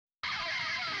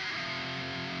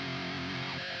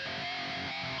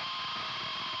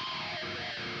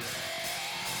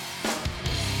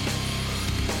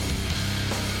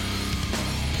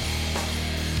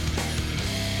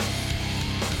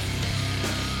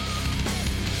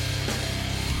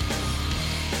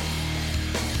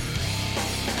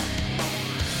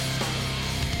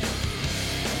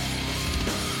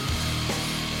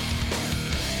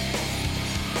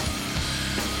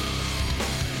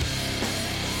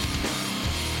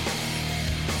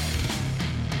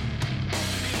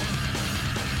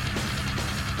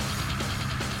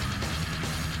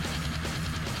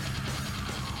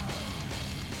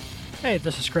Hey,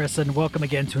 this is Chris, and welcome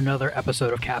again to another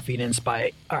episode of Caffeine and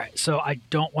Spite. All right, so I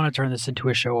don't want to turn this into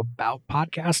a show about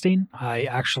podcasting. I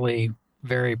actually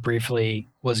very briefly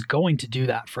was going to do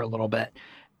that for a little bit,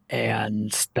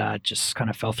 and that just kind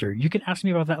of fell through. You can ask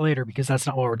me about that later because that's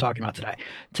not what we're talking about today.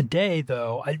 Today,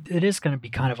 though, it is going to be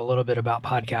kind of a little bit about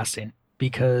podcasting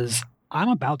because I'm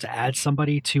about to add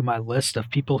somebody to my list of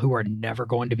people who are never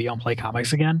going to be on Play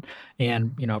Comics again,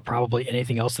 and probably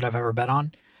anything else that I've ever been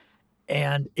on.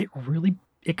 And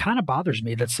it kind of bothers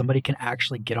me that somebody can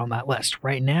actually get on that list.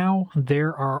 Right now,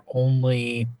 there are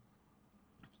only,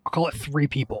 I'll call it 3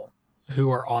 people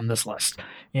who are on this list.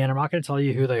 And I'm not going to tell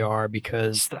you who they are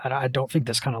because I don't think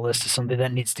this kind of list is something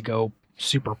that needs to go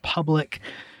super public.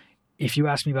 If you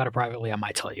ask me about it privately, I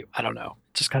might tell you. I don't know.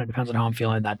 It just kind of depends on how I'm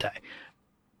feeling that day.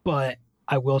 But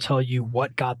I will tell you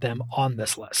what got them on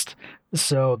this list.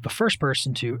 So the first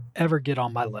person to ever get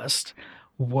on my list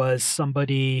was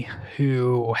somebody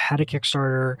who had a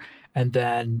Kickstarter and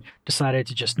then decided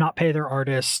to just not pay their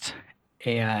artist,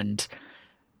 and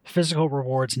physical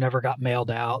rewards never got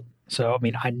mailed out. So,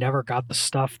 I never got the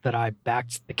stuff that I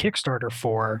backed the Kickstarter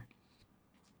for,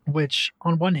 which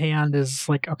on one hand is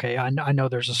like, okay, I know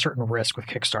there's a certain risk with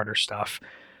Kickstarter stuff,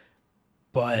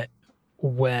 but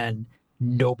when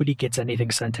nobody gets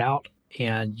anything sent out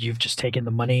and you've just taken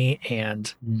the money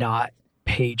and not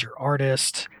paid your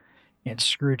artist and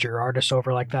screwed your artist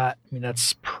over like that,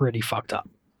 that's pretty fucked up.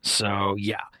 So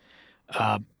yeah,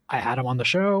 I had them on the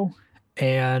show,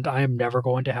 and I am never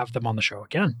going to have them on the show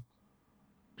again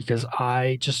because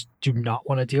I just do not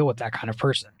want to deal with that kind of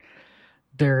person.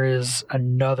 There is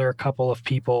another couple of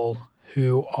people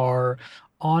who are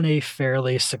on a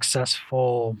fairly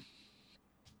successful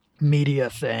media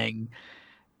thing,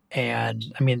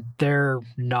 and they're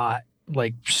not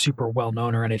like super well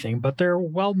known or anything, but they're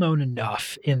well known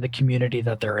enough in the community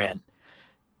that they're in.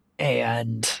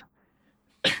 And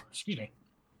excuse me.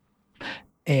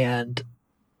 And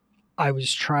I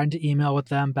was trying to email with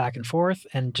them back and forth,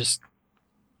 and just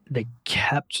they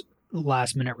kept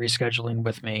last minute rescheduling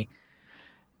with me.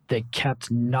 They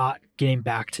kept not getting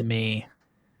back to me.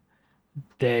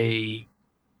 I'm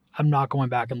not going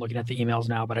back and looking at the emails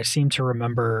now, but I seem to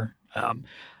remember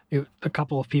a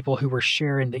couple of people who were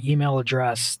sharing the email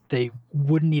address. They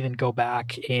wouldn't even go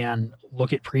back and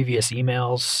look at previous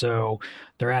emails. So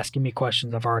they're asking me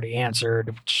questions I've already answered,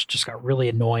 which just got really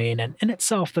annoying. And in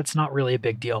itself, that's not really a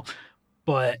big deal.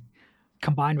 But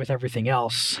combined with everything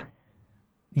else,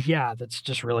 yeah, that's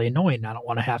just really annoying. I don't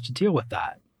want to have to deal with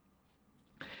that.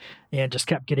 And just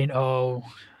kept getting, we'll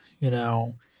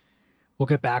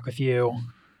get back with you.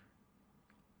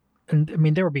 And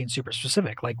they were being super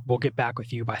specific, like, we'll get back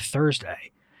with you by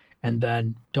Thursday, and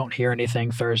then don't hear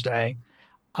anything Thursday.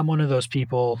 I'm one of those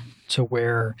people to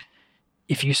where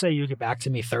if you say you get back to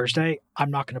me Thursday, I'm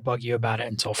not going to bug you about it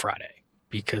until Friday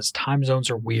because time zones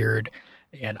are weird.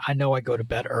 And I know I go to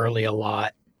bed early a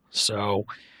lot. So,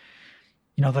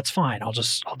 that's fine. I'll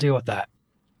deal with that.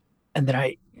 And then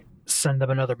I send them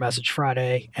another message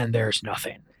Friday and there's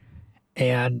nothing.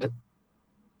 And,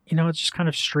 it's just kind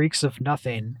of streaks of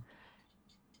nothing.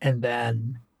 And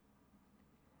then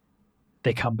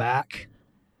they come back,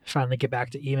 finally get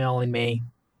back to emailing me.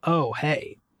 Oh,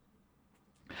 hey,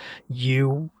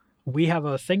 we have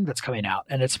a thing that's coming out,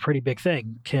 and it's a pretty big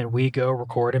thing. Can we go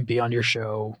record and be on your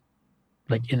show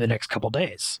like in the next couple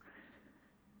days?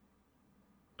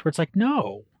 Where it's like,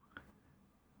 no,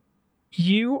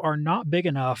 you are not big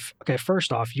enough. Okay,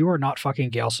 first off, you are not fucking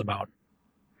Gail Simone.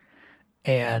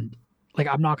 And like,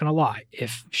 I'm not going to lie.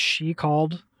 If she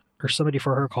called or somebody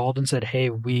for her called and said,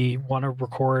 hey, we want to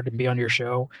record and be on your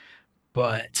show,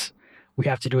 but we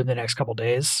have to do it in the next couple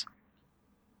days,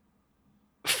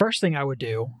 first thing I would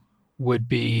do would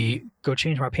be go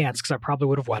change my pants because I probably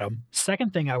would have wet them.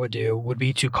 Second thing I would do would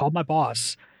be to call my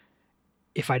boss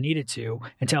if I needed to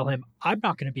and tell him I'm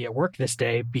not going to be at work this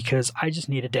day because I just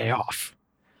need a day off,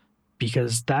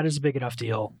 because that is a big enough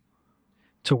deal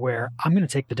to where I'm going to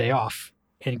take the day off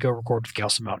and go record with Gail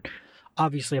Simone.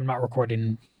 Obviously, I'm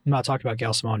not talking about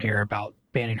Gail Simone here about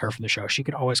banning her from the show. She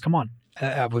could always come on.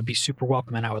 I would be super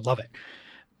welcome and I would love it.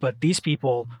 But these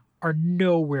people are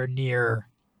nowhere near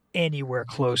anywhere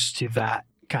close to that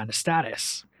kind of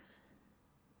status.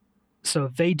 So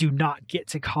they do not get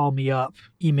to call me up,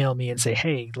 email me and say,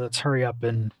 hey, let's hurry up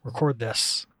and record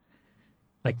this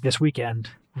like this weekend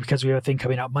because we have a thing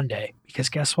coming out Monday. Because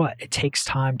guess what? It takes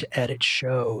time to edit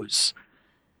shows.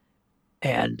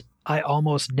 And I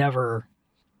almost never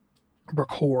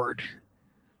record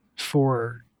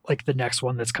for like the next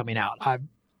one that's coming out. I'm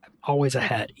always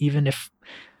ahead, even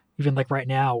like right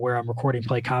now where I'm recording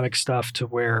Play Comic stuff to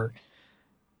where,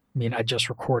 I just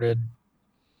recorded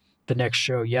the next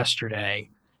show yesterday.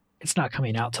 It's not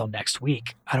coming out till next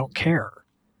week. I don't care.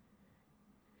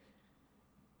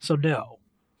 So no,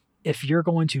 if you're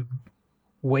going to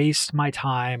waste my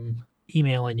time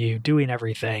emailing you, doing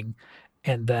everything,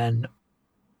 and then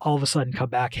all of a sudden come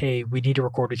back, hey, we need to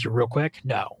record with you real quick.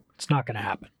 No, it's not going to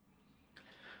happen.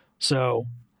 So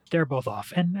they're both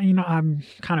off. And, I'm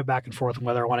kind of back and forth on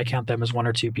whether I want to count them as one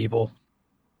or two people.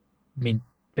 I mean,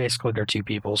 basically they're two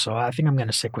people. So I think I'm going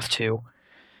to stick with two.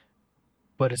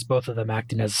 But it's both of them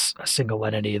acting as a single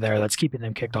entity there that's keeping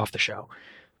them kicked off the show.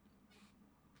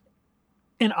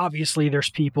 And obviously there's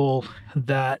people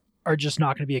that are just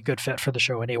not going to be a good fit for the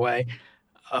show anyway.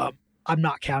 I'm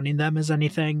not counting them as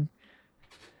anything.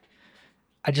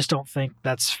 I just don't think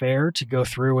that's fair to go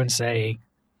through and say,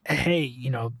 hey,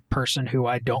 person who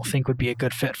I don't think would be a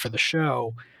good fit for the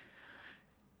show,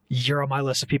 you're on my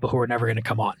list of people who are never going to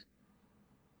come on.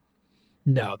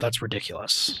 No, that's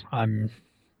ridiculous.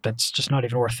 That's just not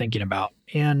even worth thinking about.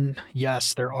 And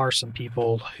yes, there are some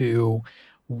people who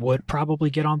would probably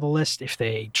get on the list if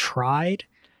they tried,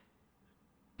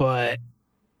 but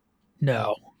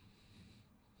no.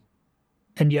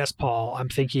 And yes, Paul, I'm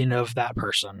thinking of that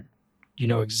person. You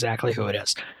know exactly who it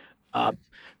is.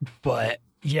 But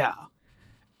yeah,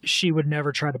 she would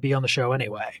never try to be on the show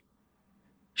anyway.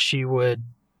 She wouldn't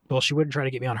try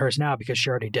to get me on hers now because she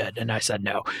already did. And I said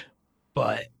no.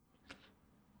 But,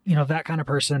 that kind of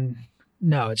person,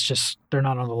 no, it's just, they're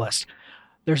not on the list.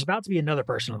 There's about to be another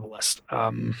person on the list.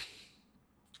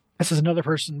 This is another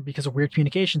person because of weird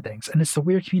communication things. And it's the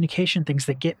weird communication things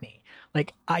that get me.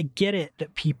 Like, I get it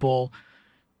that people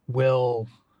will,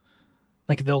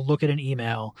 they'll look at an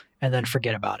email and then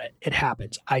forget about it. It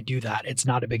happens. I do that. It's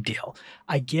not a big deal.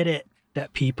 I get it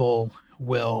that people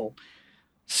will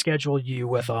schedule you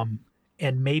with them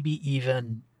and maybe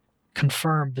even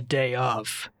confirm the day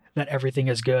of that everything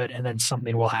is good and then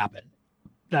something will happen.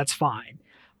 That's fine.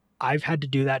 I've had to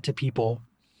do that to people.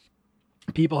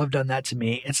 People have done that to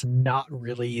me. It's not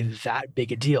really that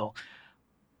big a deal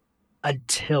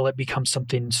until it becomes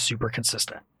something super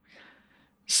consistent.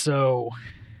 So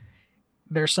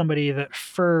there's somebody that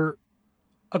for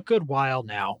a good while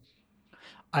now,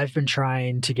 I've been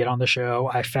trying to get on the show.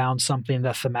 I found something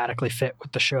that thematically fit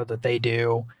with the show that they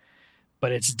do,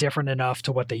 but it's different enough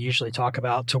to what they usually talk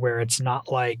about to where it's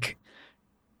not like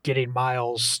getting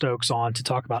Miles Stokes on to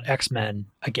talk about X-Men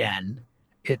again.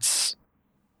 It's,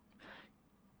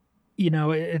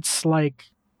 it's like,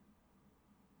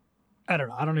 I don't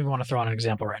know. I don't even want to throw out an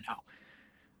example right now.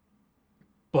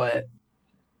 But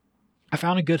I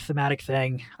found a good thematic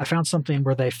thing. I found something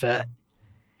where they fit.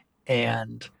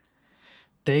 And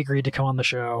they agreed to come on the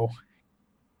show.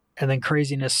 And then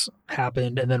craziness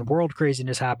happened. And then world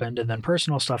craziness happened. And then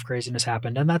personal stuff craziness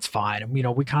happened. And that's fine. And,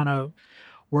 we kind of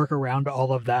work around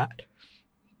all of that.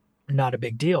 Not a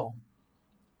big deal.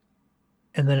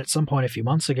 And then at some point a few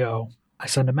months ago, I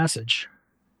send a message.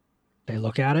 They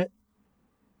look at it.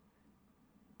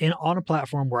 On a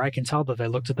platform where I can tell that they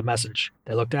looked at the message.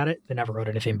 They looked at it. They never wrote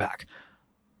anything back.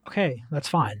 Okay, that's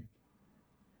fine.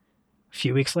 A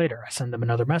few weeks later, I send them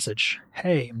another message.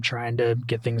 Hey, I'm trying to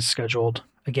get things scheduled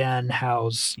again.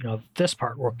 How's, this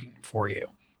part working for you?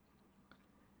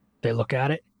 They look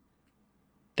at it.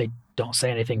 They don't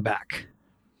say anything back.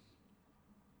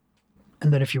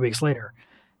 And then a few weeks later,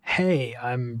 hey,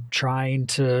 I'm trying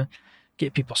to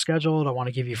get people scheduled. I want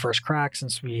to give you first crack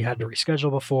since we had to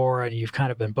reschedule before and you've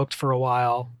kind of been booked for a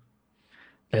while.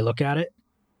 They look at it.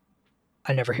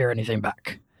 I never hear anything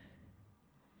back.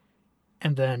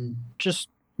 And then just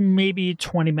maybe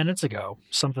 20 minutes ago,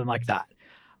 something like that,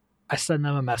 I send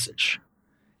them a message.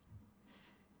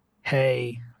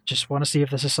 Hey, just want to see if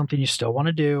this is something you still want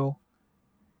to do.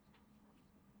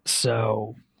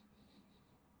 So,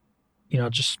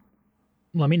 just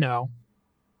let me know.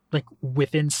 Like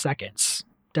within seconds,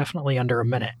 definitely under a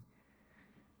minute.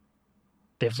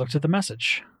 They've looked at the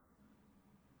message.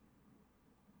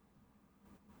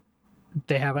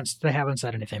 They haven't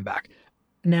said anything back.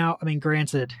 Now,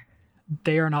 granted,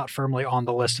 they are not firmly on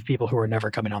the list of people who are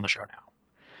never coming on the show now.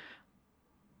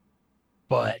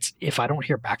 But if I don't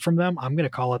hear back from them, I'm going to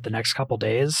call it the next couple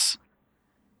days.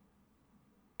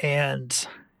 And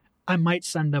I might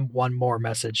send them one more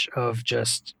message of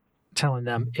just telling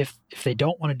them if they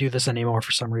don't want to do this anymore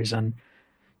for some reason,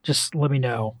 just let me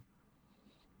know.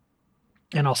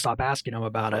 And I'll stop asking them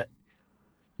about it.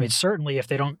 Certainly if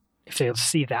they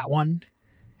see that one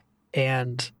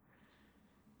and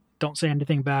don't say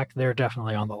anything back, they're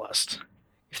definitely on the list.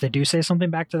 If they do say something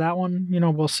back to that one,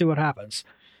 we'll see what happens.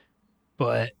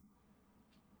 But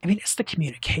it's the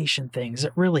communication things.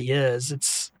 It really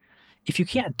is. If you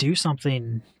can't do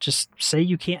something, just say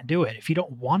you can't do it. If you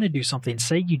don't want to do something,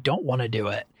 say you don't want to do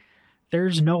it.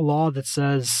 There's no law that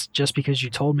says just because you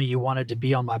told me you wanted to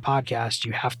be on my podcast,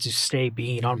 you have to stay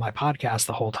being on my podcast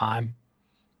the whole time.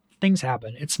 Things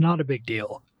happen. It's not a big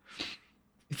deal.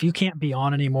 If you can't be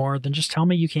on anymore, then just tell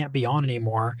me you can't be on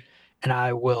anymore, and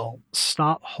I will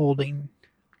stop holding.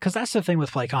 Because that's the thing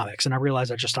with Play Comics, and I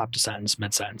realize I just stopped a sentence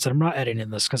mid-sentence, and I'm not editing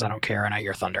this because I don't care and I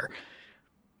hear thunder.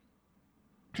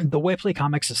 The way Play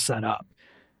Comics is set up,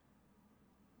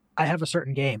 I have a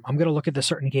certain game. I'm going to look at this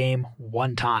certain game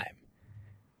one time.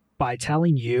 By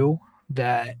telling you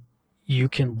that you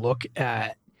can look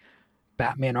at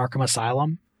Batman Arkham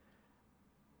Asylum,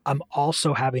 I'm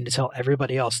also having to tell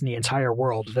everybody else in the entire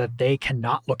world that they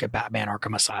cannot look at Batman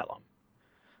Arkham Asylum.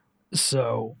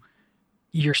 So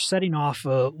you're setting off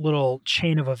a little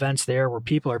chain of events there where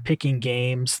people are picking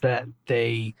games that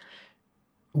they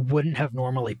wouldn't have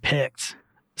normally picked.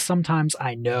 Sometimes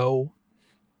I know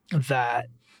that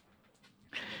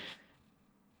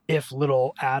if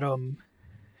little Adam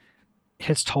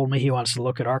has told me he wants to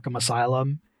look at Arkham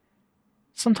Asylum,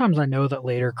 sometimes I know that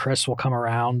later Chris will come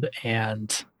around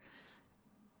and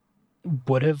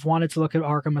would have wanted to look at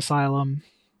Arkham Asylum,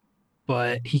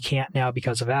 but he can't now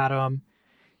because of Adam.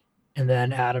 And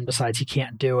then Adam decides he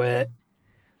can't do it.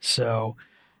 So,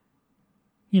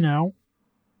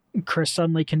 Chris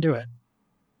suddenly can do it.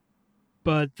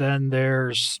 But then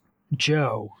there's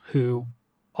Joe, who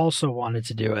also wanted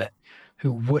to do it,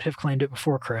 who would have claimed it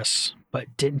before Chris,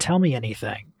 but didn't tell me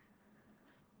anything.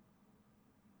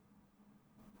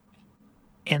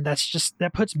 And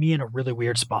that puts me in a really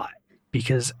weird spot,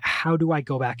 because how do I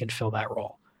go back and fill that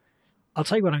role? I'll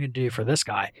tell you what I'm going to do for this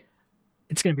guy.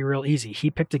 It's going to be real easy. He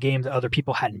picked a game that other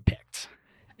people hadn't picked.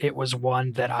 It was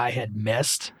one that I had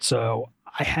missed, so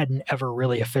I hadn't ever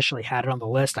really officially had it on the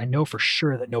list. I know for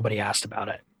sure that nobody asked about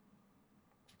it.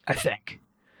 I think.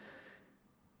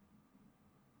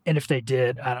 And if they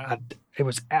did, I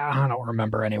don't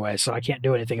remember anyway, so I can't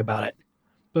do anything about it.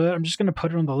 But I'm just going to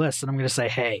put it on the list, and I'm going to say,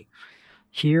 hey,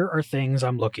 here are things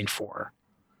I'm looking for.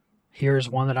 Here's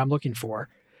one that I'm looking for.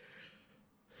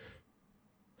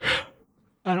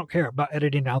 I don't care about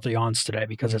editing out the yawns today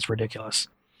because it's ridiculous.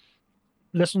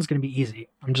 This one's going to be easy.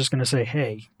 I'm just going to say,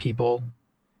 hey, people,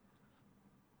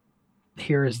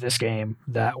 here is this game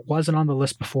that wasn't on the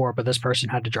list before, but this person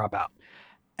had to drop out.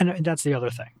 And that's the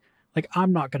other thing. Like,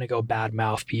 I'm not going to go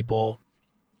badmouth people,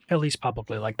 at least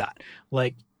publicly, like that.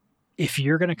 Like, if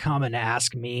you're going to come and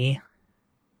ask me,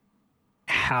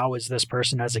 how is this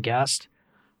person as a guest?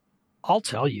 I'll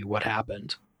tell you what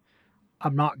happened.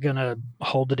 I'm not going to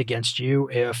hold it against you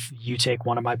if you take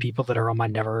one of my people that are on my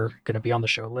never going to be on the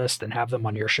show list and have them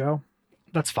on your show.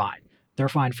 That's fine. They're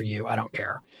fine for you. I don't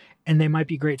care. And they might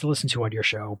be great to listen to on your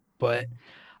show, but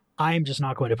I'm just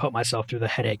not going to put myself through the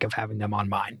headache of having them on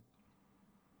mine,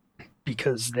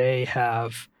 because they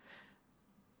have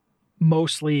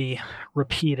mostly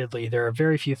repeatedly, there are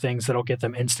very few things that'll get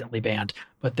them instantly banned,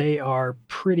 but they are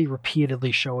pretty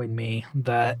repeatedly showing me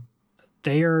that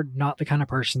they are not the kind of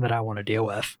person that I want to deal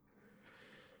with.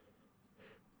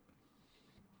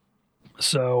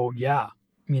 So, yeah,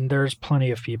 I mean, there's plenty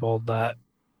of people that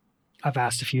I've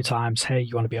asked a few times, hey,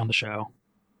 you want to be on the show?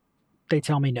 They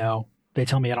tell me no. They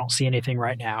tell me I don't see anything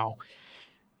right now.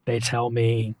 They tell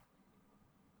me,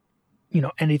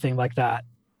 anything like that.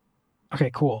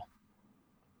 Okay, cool.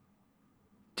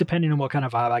 Depending on what kind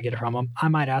of vibe I get from them, I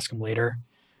might ask them later.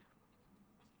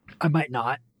 I might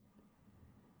not.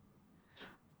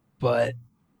 But,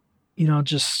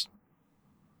 just,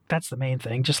 that's the main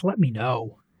thing. Just let me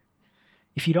know.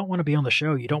 If you don't want to be on the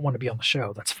show, you don't want to be on the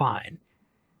show. That's fine.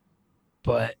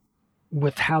 But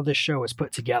with how this show is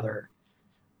put together,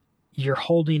 you're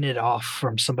holding it off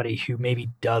from somebody who maybe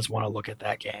does want to look at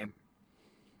that game.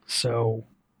 So,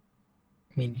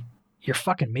 I mean, you're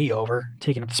fucking me over,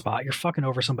 taking up the spot. You're fucking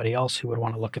over somebody else who would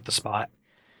want to look at the spot.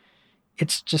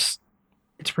 It's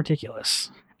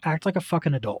ridiculous. Act like a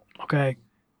fucking adult, okay?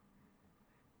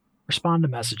 Respond to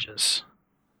messages.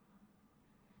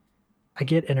 I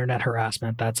get internet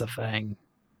harassment. That's a thing.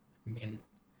 I mean,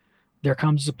 there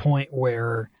comes a point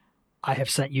where I have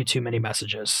sent you too many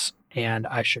messages and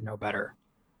I should know better.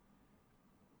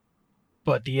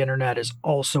 But the internet is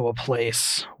also a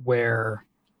place where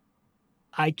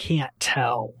I can't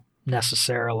tell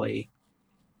necessarily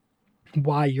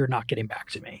why you're not getting back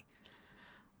to me.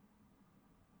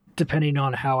 Depending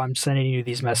on how I'm sending you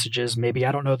these messages, maybe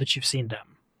I don't know that you've seen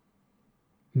them.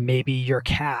 Maybe your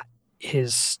cat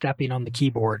is stepping on the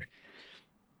keyboard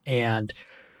and,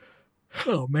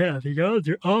 oh man, the odds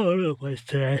are all over the place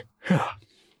today.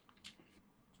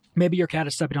 Maybe your cat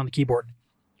is stepping on the keyboard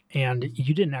and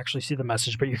you didn't actually see the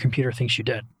message, but your computer thinks you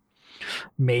did.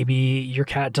 Maybe your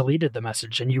cat deleted the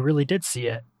message and you really did see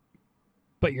it,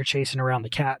 but you're chasing around the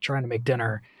cat trying to make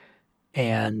dinner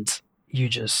and you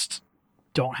just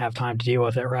don't have time to deal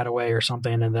with it right away or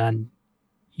something. And then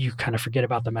you kind of forget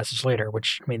about the message later,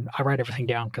 which, I mean, I write everything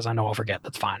down because I know I'll forget.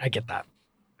 That's fine. I get that.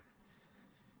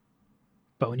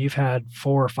 But when you've had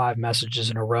 4 or 5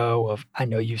 messages in a row of, I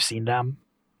know you've seen them,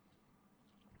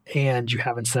 and you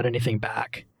haven't said anything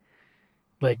back,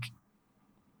 like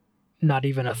not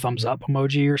even a thumbs up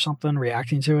emoji or something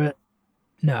reacting to it,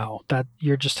 no, that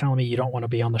you're just telling me you don't want to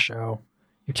be on the show.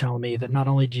 You're telling me that not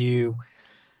only do you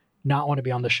not want to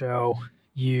be on the show,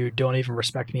 you don't even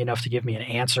respect me enough to give me an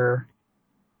answer.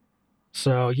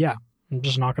 So yeah, I'm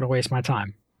just not going to waste my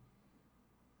time.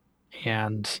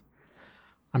 And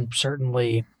I'm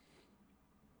certainly,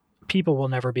 people will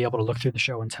never be able to look through the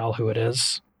show and tell who it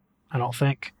is, I don't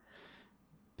think.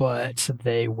 But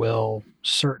they will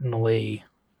certainly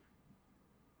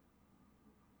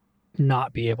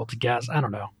not be able to guess. I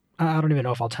don't know. I don't even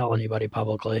know if I'll tell anybody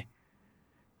publicly.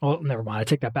 Well, never mind. I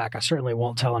take that back. I certainly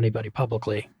won't tell anybody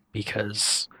publicly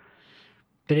because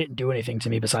they didn't do anything to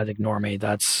me besides ignore me.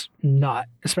 That's not,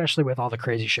 especially with all the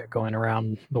crazy shit going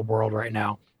around the world right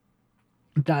now,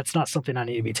 that's not something I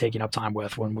need to be taking up time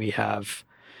with when we have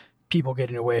people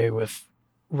getting away with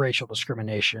racial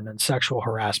discrimination and sexual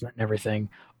harassment and everything.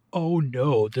 Oh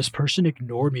no, this person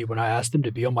ignored me when I asked them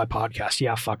to be on my podcast.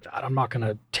 Yeah, fuck that. I'm not going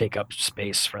to take up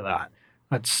space for that.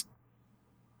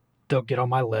 They'll get on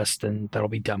my list and that'll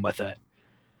be done with it.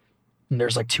 And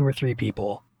there's like 2 or 3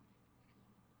 people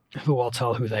who I'll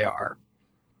tell who they are.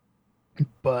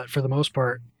 But for the most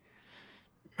part,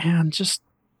 man, just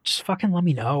fucking let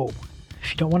me know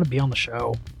if you don't want to be on the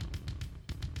show.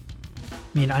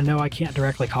 I mean, I know I can't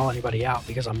directly call anybody out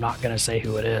because I'm not going to say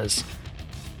who it is,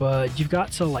 but you've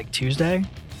got till like Tuesday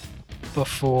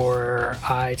before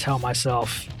I tell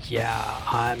myself, yeah,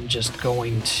 I'm just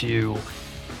going to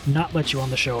not let you on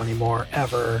the show anymore,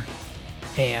 ever.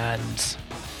 And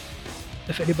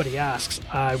if anybody asks,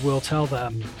 I will tell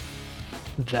them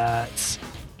that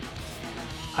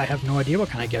I have no idea what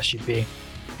kind of guest you'd be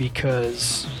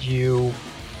because you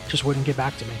just wouldn't get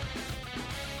back to me.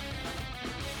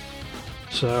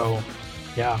 So,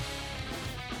 yeah,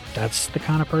 that's the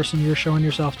kind of person you're showing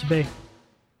yourself to be.